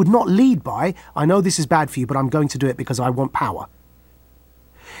 you would not lead by, I know this is bad for you, but I'm going to do it because I want power.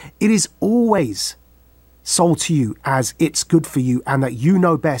 It is always sold to you as it's good for you and that you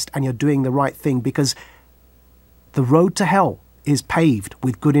know best and you're doing the right thing, because the road to hell is paved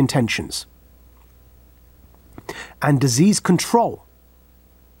with good intentions. And disease control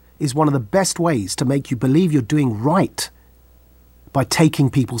is one of the best ways to make you believe you're doing right by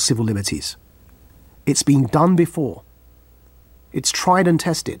taking people's civil liberties. It's been done before. It's tried and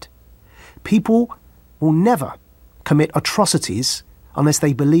tested. People will never commit atrocities unless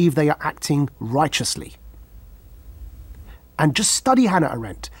they believe they are acting righteously. And just study Hannah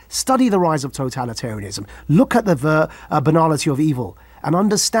Arendt, study the rise of totalitarianism, look at the banality of evil, and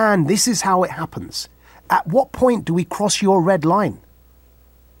understand this is how it happens. At what point do we cross your red line?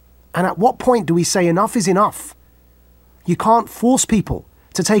 And at what point do we say enough is enough? You can't force people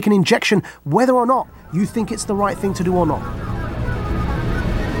to take an injection whether or not you think it's the right thing to do or not.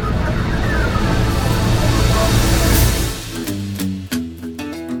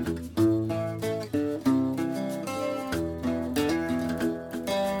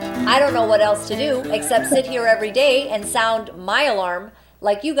 I don't know what else to do except sit here every day and sound my alarm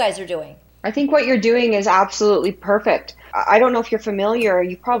like you guys are doing. I think what you're doing is absolutely perfect. I don't know if you're familiar,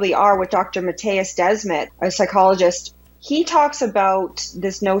 you probably are, with Dr. Matthias Desmet, a psychologist. He talks about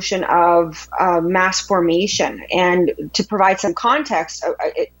this notion of mass formation, and to provide some context,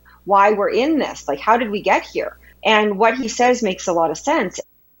 why we're in this, like how did we get here? And what he says makes a lot of sense.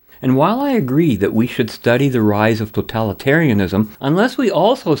 And while I agree that we should study the rise of totalitarianism, unless we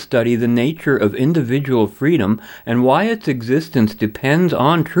also study the nature of individual freedom and why its existence depends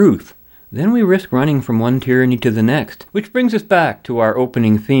on truth, then we risk running from one tyranny to the next, which brings us back to our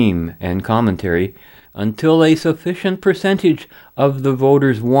opening theme and commentary. Until a sufficient percentage of the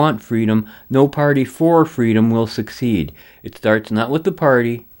voters want freedom, no party for freedom will succeed. It starts not with the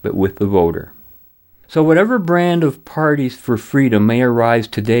party, but with the voter. So whatever brand of parties for freedom may arise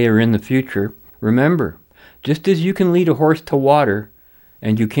today or in the future, remember, just as you can lead a horse to water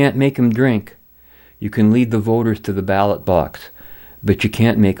and you can't make him drink, you can lead the voters to the ballot box, but you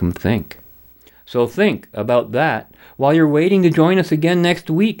can't make them think. So think about that while you're waiting to join us again next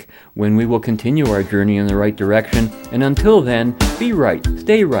week, when we will continue our journey in the right direction. And until then, be right,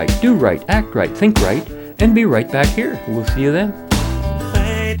 stay right, do right, act right, think right, and be right back here. We'll see you then.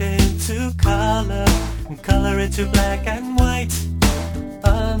 Fade into color, and color into black and white.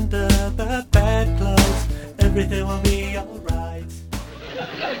 Under the bedclothes, everything will be alright.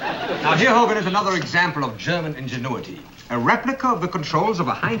 Now here, Hogan, is another example of German ingenuity. A replica of the controls of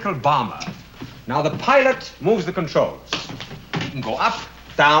a Heinkel bomber. Now the pilot moves the controls. You can go up,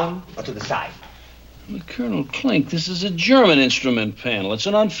 down, or to the side. But Colonel Klink, this is a German instrument panel. It's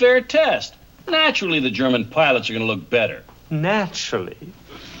an unfair test. Naturally, the German pilots are going to look better. Naturally.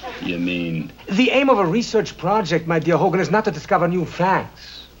 You mean? The aim of a research project, my dear Hogan, is not to discover new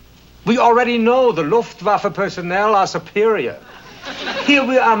facts. We already know the Luftwaffe personnel are superior. Here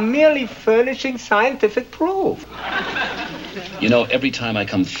we are merely furnishing scientific proof. You know, every time I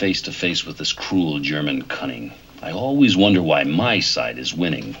come face to face with this cruel German cunning, I always wonder why my side is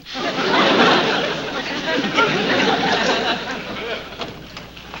winning.